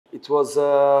It was,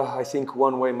 I think,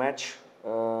 one-way match.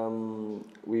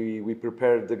 We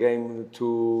prepared the game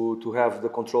to have the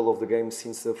control of the game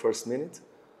since the first minute.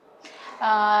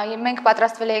 Մենք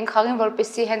պատրաստվել էինք խաղին,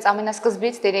 որպեսզի հենց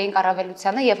ամենասկզբից դերեինք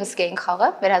առավելությանը եւ հսկեինք խաղը,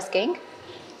 վերահսկեինք։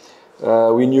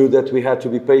 We knew that we had to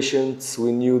be patient.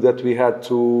 We knew that we had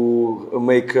to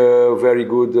make a very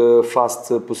good,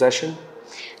 fast possession.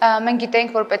 Մենք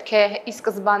գիտենք, որ պետք է ի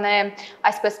սկզբանե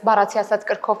այսպես բառացի ասած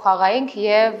կրքով խաղայինք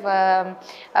եւ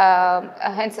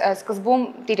հենց սկզբում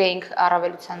տիրեինք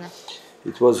առավելությանը։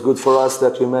 It was good for us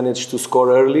that we managed to score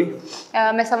early.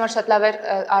 Մեզ համար շատ լավ էր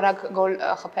արագ գոլ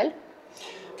խփել։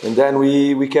 And then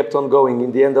we kept on going.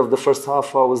 In the end of the first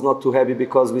half, I was not too happy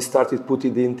because we started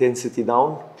putting the intensity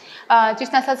down.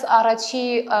 Ճիշտ ասած առաջի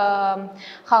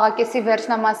խաղակեսի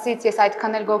վերջնամասից ես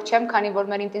այդքան էլ գոհ չեմ, քանի որ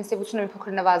մեր ինտենսիվությունը մի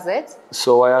փոքր նվազեց։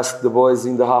 So I asked the boys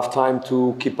in the half time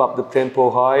to keep up the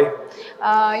tempo high.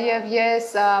 Եվ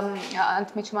ես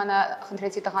ընդմիջմանը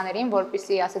խնդրեցի տղաներին,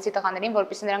 ասեցի տղաներին,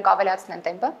 որպեսզի նրանք ավելացնեն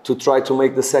տեմպը։ To try to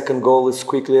make the second goal as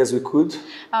quickly as we could.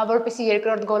 Որպեսզի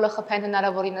երկրորդ գոլը խփեն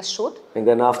հնարավորինս շուտ։ And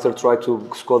then after try to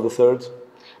score the third.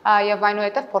 Եվ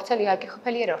այնուհետև փորձել իհարկե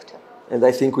խփել երրորդը։ And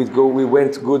I think we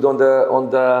went good on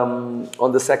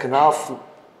the second half.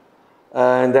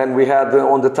 And then we had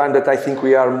on the time that I think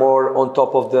we are more on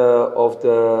top of the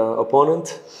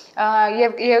opponent.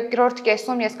 Եվ երկրորդ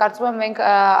կեսում ես կարծում եմ մենք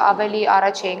ավելի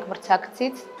առաջ էինք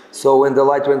մրցակցից։ So when the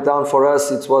light went down for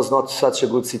us, it was not such a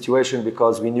good situation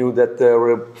because we knew that we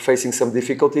were facing some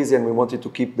difficulties and we wanted to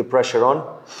keep the pressure on.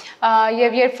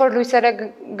 Եվ երբ որ լույսերը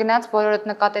գնաց, բոլորդ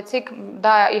նկատեցիք,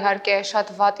 դա իհարկե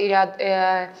շատ վատ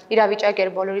իրավիճակ էր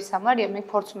բոլորիս համար եւ մենք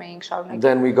փորձում էինք շարունակել։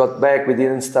 Then we got back, we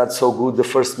didn't start so good the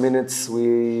first minutes.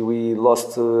 We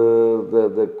lost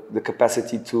the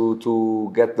capacity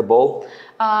to get the ball.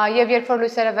 Եվ երբ որ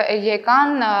լույսերը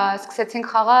եկան, սկսեցինք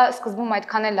խաղը, սկզբում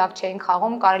այդքան էլ լավ չէինք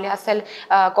խաղում, կարելի ասել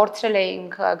կորցրել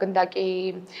էինք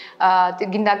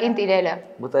գնդակին տիրելը։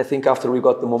 But I think after we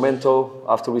got the momentum,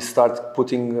 after we start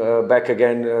putting back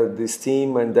again this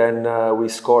team, and then we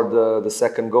scored the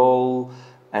second goal,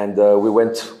 and we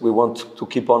want to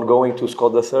keep on going to score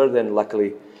the third, and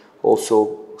luckily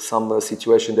also some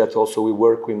situation that also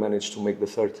we managed to make the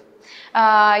third.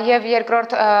 Եվ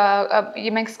երկրորդ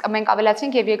մենք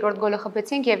ավելացինք եւ երկրորդ գոլը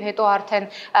խփեցինք եւ հետո արդեն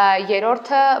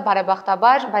երրորդը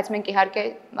բարեբախտաբար, բայց մենք իհարկե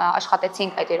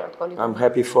աշխատեցինք այդ երրորդ գոլի։ I'm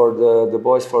happy for the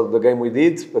boys for the game we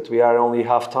did, but we are only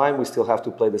half time. We still have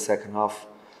to play the second half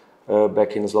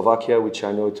back in Slovakia, which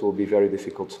I know it will be very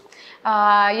difficult.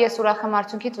 Ես ուրախ եմ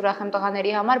արդյունքից, ուրախ եմ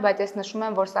տղաների համար, բայց ես նշում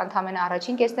եմ, որ սա ընդամենը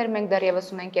առաջին կեսն էր, մենք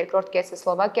դեռևս ունենք երկրորդ կեսը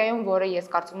Սլովակիայում, որը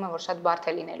ես կարծում եմ, որ շատ բարդ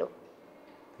է լինելու։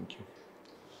 Thank you.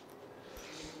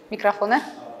 Միկրոֆոնը։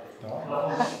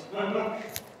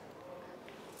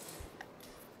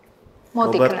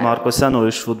 Ռոբերտ Մարկոսյան,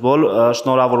 ուրիշ ֆուտբոլ,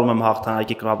 շնորհավորում եմ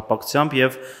հաղթանակի կապակցությամբ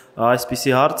եւ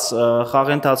այսպիսի հարց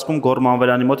խաղի ընթացքում Գոր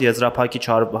Մանվերյանի մոտ եզրափակիչ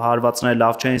հարվածները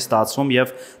լավ չէին ստացվում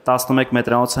եւ 11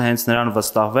 մետրանոցը հենց նրան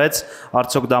վստահվեց,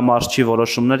 արդյոք դա մարզչի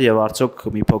որոշումն էր եւ արդյոք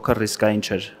մի փոքր ռիսկային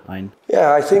չէր այն։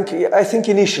 Yeah, I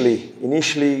think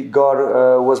initially Gor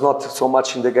was not so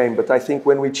much in the game, but I think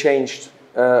when we changed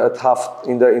at half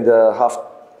in the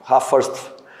half first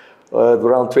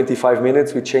around 25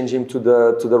 minutes, we changed him to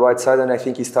the right side, and I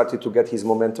think he started to get his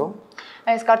momentum.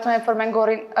 Ես կարծում եմ, որ մենք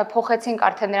Գորին փոխեցինք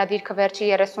արդեն նրա դիրքը վերջի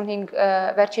 35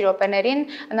 վերջի րոպեներին,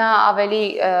 նա ավելի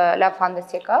լավ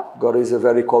հանդես եկավ։ Gor is a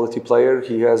very quality player.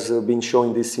 He has been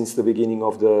showing this since the beginning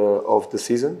of the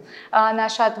season. Նա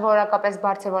շատ որակապես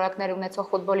բարձր որակներ ունեցող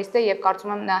ֆուտբոլիստ է եւ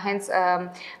կարծում եմ նա հենց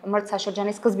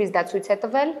մրցաշրջանի սկզբից դա ցույց է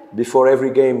տվել։ Before every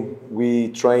game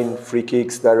we train free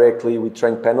kicks directly, we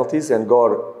train penalties, and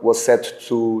Gor was set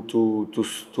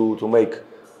to make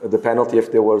the penalty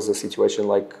if there was a situation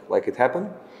like it happened.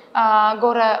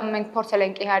 Գորը մենք փորձել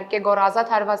ենք իհարկե գոր ազատ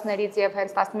հարվածներից եւ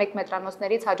հենց 11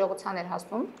 մետրանոցներից հաջողության էր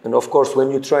հասնում։ And of course when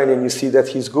you train and you see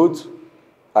that he's good,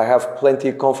 I have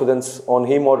plenty of confidence on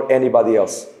him or anybody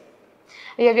else.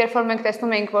 Եվ երբ որ մենք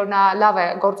տեսնում ենք, որ նա լավ է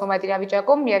գործում այդ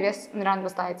իրավիճակում, եւ ես նրան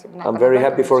վստահեցի բնականաբար։ I'm very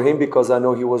happy for him because I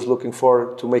know he was looking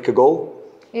for to make a goal.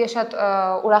 Ես շատ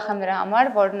ուրախ եմ նրա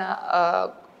համար, որ նա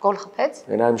գոլ խփեց։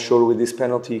 And I'm sure with this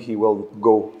penalty he will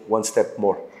go one step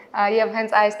more. Եվ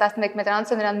հենց այս 11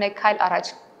 մետրանոցը նրան մեկ քայլ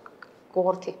առաջ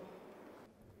կուղղորդի։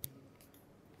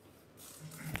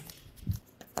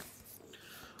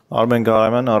 Արմեն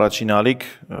Գարամյան, առաջին ալիք,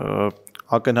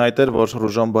 ակնհայտ էր, որ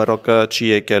Ružomberokը չի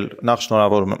եկել, նախ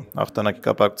շնորհավորում եմ հաղթանակի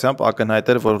կապակցությամբ,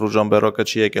 ակնհայտ էր, որ Ružomberokը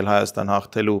չի եկել Հայաստան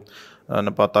հաղթելու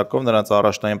նպատակով, նրանց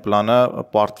առաջնային պլանը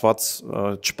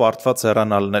չպարտված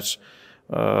հեռանալն էր։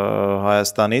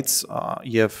 Հայաստանից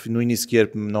եւ նույնիսկ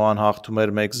երբ Նոան հաղթում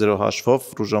էր 1-0 հաշվով,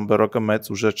 Ružomberokը մեծ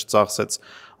ուժեր չծախսեց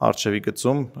արչեվի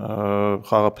գծում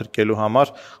խաղը փրկելու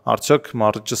համար, արդյոք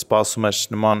Մարիչը սպասում էր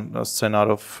նման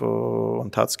սցենարով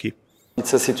ընթացքի։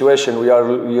 It's a situation we are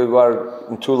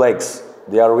in two legs.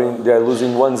 They are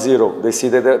losing 1-0. They see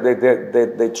that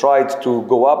they tried to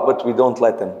go up, but we don't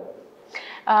let them.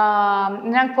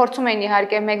 Նրանք փորձում էին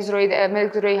իհարկե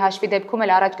 1-0-ի հաշվի դեպքում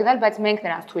էլ առաջ գնալ, բայց մենք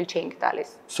նրանց թույլ չէինք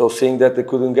տալիս։ So seeing that they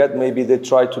couldn't get, maybe they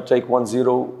tried to take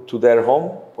 1-0 to their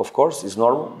home. Of course, it's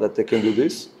normal that they can do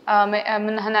this.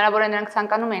 Հնարավոր է նրանք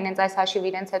ցանկանում էին այս հաշիվը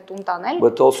իրենց հետ տուն տանել։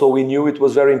 But also we knew it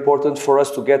was very important for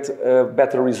us to get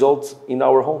better results in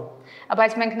our home.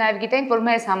 Բայց մենք նաև գիտենք, որ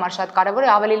մեզ համար շատ կարևոր է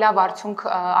ավելի լավ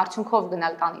արդյունքով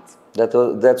գնալ տանից։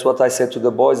 That's what I said to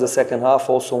the boys the second half.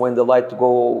 Also, when the light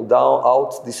go down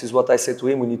out, this is what I said to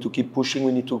him. We need to keep pushing.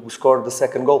 We need to score the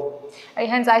second goal.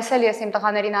 Հենց այս էլ ես իմ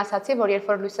տղաներին ասացի, որ երբ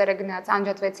որ լույսերը գնաց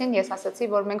անջատվեցին, ես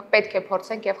ասացի, որ մենք պետք է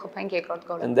փորձենք եւ խփենք երկրորդ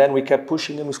գոլը։ And then we kept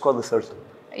pushing and we scored the third.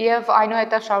 Եվ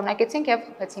այնուհետև շարունակեցինք եւ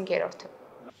խփեցինք երրորդը։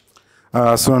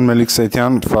 Սուրեն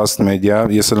Մելիքսեթյան, Fast Media,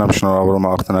 ես էլ եմ շնորհավորում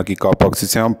հաղթանակի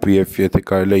կապակցությամբ եւ եթե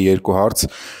կարելի է երկու հարց։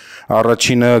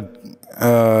 Առաջինը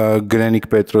Գրենիկ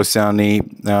Պետրոսյանի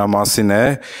մասին է։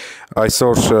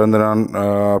 Այսօր նրան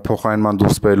փոխարինման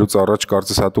դուրս բերելուց առաջ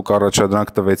կարծես հատուկ առաջադրանք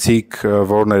տվեցիք,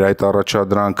 որն էր այդ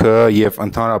առաջադրանքը եւ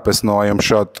ընդհանրապես Նոայում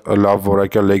շատ լավ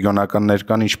որակյալ լեգիոնականներ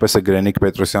կան, ինչպես է Գրենիկ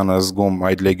Պետրոսյանը զգում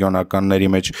այդ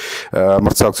լեգիոնականների մեջ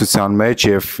մրցակցության մեջ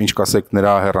եւ ինչ կասեք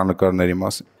նրա հեռանկարների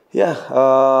մասին։ Yeah,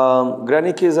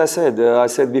 Granik, as I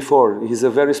said before, he's a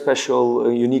very special,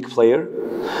 unique player.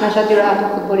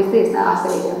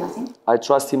 I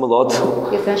trust him a lot.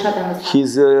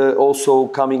 He's also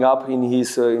coming up in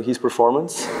his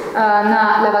performance.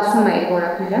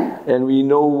 And we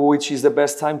know which is the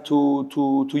best time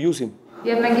to use him.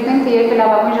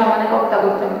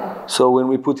 So when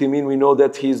we put him in, we know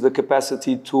that he has the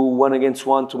capacity to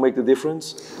 1-against-1 to make the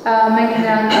difference.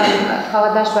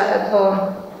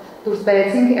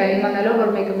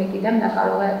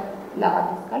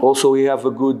 Also, we have a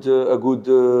good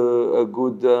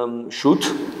shoot.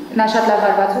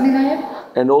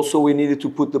 And also, we needed to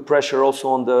put the pressure also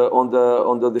on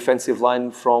the defensive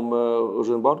line from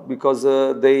Ružomberok because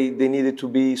they needed to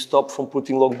be stopped from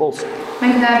putting long balls.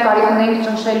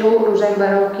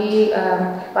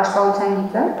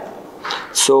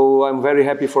 So I'm very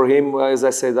happy for him. As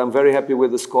I said, I'm very happy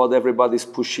with the squad. Everybody's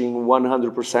pushing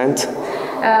 100%.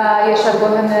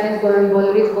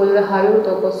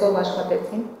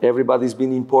 Everybody's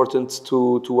been important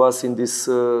to us in this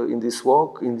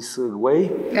walk, in this way.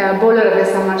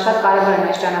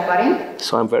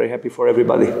 So I'm very happy for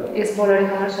everybody.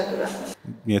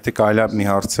 Եթե կարելի է մի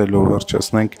հարցելով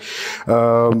վերջացնենք,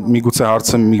 միգուցե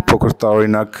հարցը մի փոքր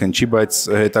տարօրինակ հնչի, բայց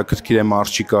հետաքրքիր է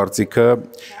Մարշի կարծիքը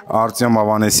Արտյոմ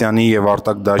Ավանեսյանի եւ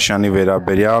Արտակ Դաշյանի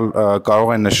վերաբերյալ,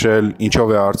 կարող է նշել ինչով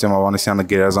է Արտյոմ Ավանեսյանը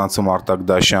գերազանցում Արտակ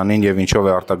Դաշյանին եւ ինչով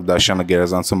է Արտակ Դաշյանը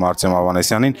գերազանցում Արտյոմ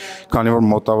Ավանեսյանին, քանի որ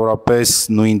մոտավորապես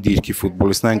նույն դիրքի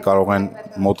ֆուտբոլիստներն կարող են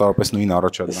մոտավորապես նույն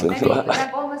առաջադրանք։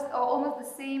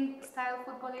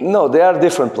 No, they are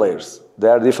different players. They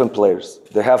are different players.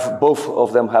 Both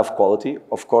of them have quality.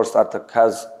 Of course, Artak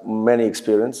has many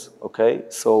experience. Okay,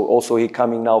 so also he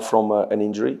coming now from an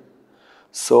injury.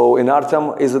 So in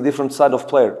Artem is a different side of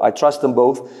player. I trust them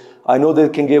both. I know they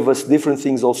can give us different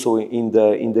things also in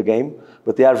the game,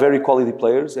 but they are very quality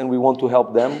players, and we want to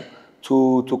help them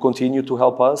to continue to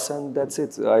help us, and that's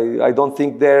it. I don't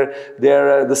think they're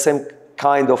the same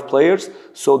kind of players.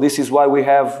 So this is why we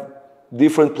have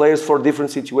different players for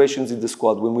different situations in the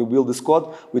squad. When we build the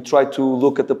squad, we try to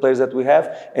look at the players that we have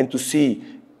and to see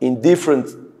in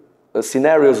different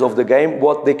scenarios of the game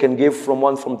what they can give from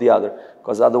one from the other.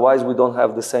 Because otherwise we don't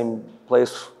have the same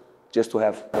players just to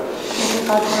have.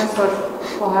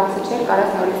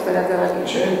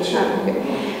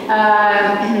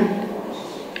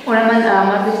 Ուրեմն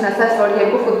մարդիկն ասաց, որ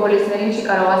երկու ֆուտբոլիստներին չի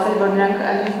կարող ասել, որ նրանք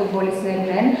նույն ֆուտբոլիստներն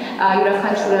են,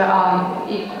 յուրաքանչյուրը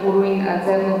իր ուրույն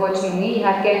ձևն ու ոճն ունի,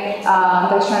 իհարկե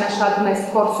Դաշյանը շատ մեծ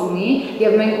փորձ ունի,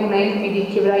 եւ մենք ունենք մի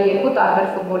դիրքի վրա երկու տարբեր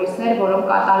ֆուտբոլիստներ, որոնք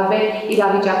տարբեր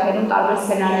իրավիճակներում, տարբեր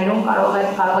սցենարներում կարող են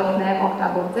նաեւ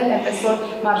օգտագործել, այնպես որ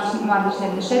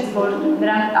մարդիկն նշեց, որ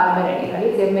նրանք տարբեր են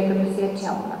իրարից եւ մեկը մյուսի հետ չի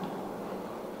համեմատվում։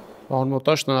 Ռուի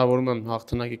Մոտա, շնորհավորում եմ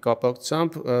հաղթանակի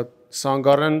կապակցությամբ,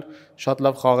 Սանգարեն շատ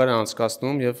լավ խաղեր է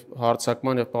անցկացնում եւ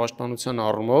հարցակման եւ պաշտպանության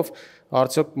առումով,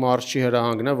 արդյոք Մարշի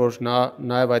հրահանգն է, որ նա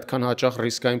նաեւ այդքան հաճախ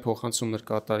ռիսկային փոխանցումներ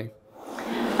կատարի։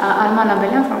 Arman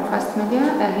Abelian from Fast Media.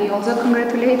 He also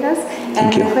congratulated us.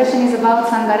 Thank you. The question is about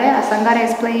Sangare. Sangare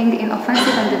is playing in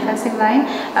offensive and defensive line,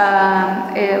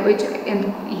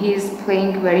 he is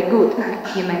playing very good,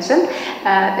 he mentioned.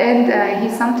 And he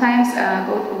sometimes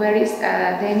got very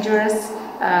dangerous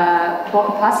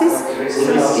passes,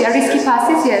 risky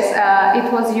passes. Yes,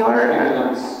 it was your.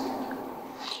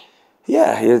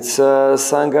 Yeah, it's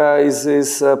Sanga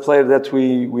is a player that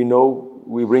we know.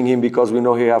 We bring him because we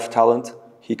know he has talent.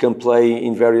 He can play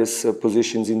in various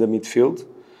positions in the midfield.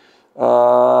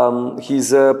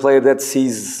 He's a player that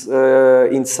sees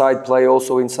inside play,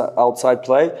 also outside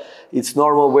play. It's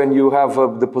normal when you have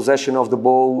the possession of the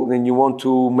ball and you want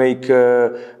to make.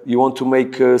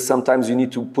 Sometimes you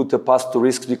need to put a pass to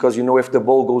risk because you know if the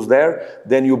ball goes there,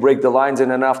 then you break the lines,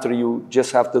 and then after you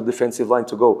just have the defensive line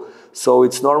to go. So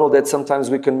it's normal that sometimes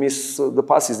we can miss the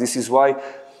passes. This is why,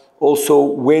 also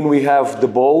when we have the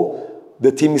ball,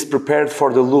 the team is prepared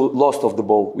for the loss of the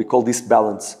ball. We call this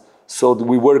balance. So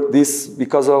we work this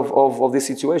because of this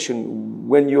situation.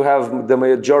 When you have the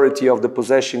majority of the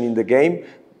possession in the game,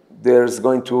 there's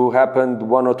going to happen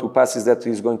 1 or 2 passes that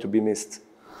is going to be missed.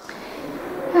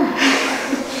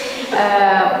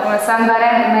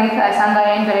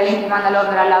 Սանգարային վերելին իմանալով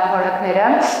նրա լավ որակները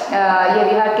եւ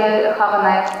իհարկե խաղը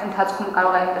նաեւ ընթացքում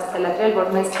կարող է այնպես թելադրել, որ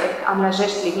մեզ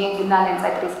անհրաժեշտ լինի գնալ հենց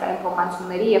այդ ռիսկային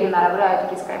փոխանցումների եւ հնարավոր է այդ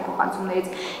ռիսկային փոխանցումներից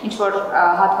ինչ որ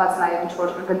հատված նաեւ ինչ որ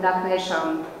գնդակներ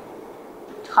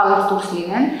խաղից դուրս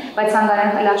լինեն, բայց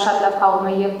Սանգարեն շատ լավ խաղում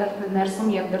է եւ ներսում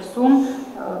եւ դրսում.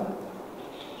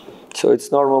 So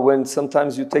it's normal when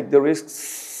sometimes you take the risks,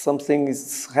 something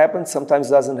happens, sometimes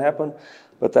doesn't happen.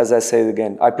 But as I said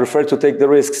again, I prefer to take the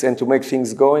risks and to make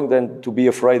things going than to be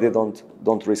afraid they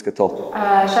don't risk at all.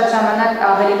 Շատ ժամանակ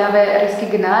ավելի լավ է ռիսկի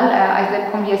գնալ, այս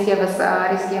դեպքում ես եւս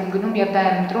ռիսկի եմ գնում եւ դա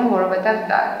եմ ընտրում, որովհետեւ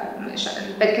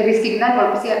պետք է ռիսկի գնալ,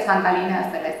 որպեսզի ցանկալին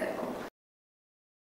հասնել այստեղ։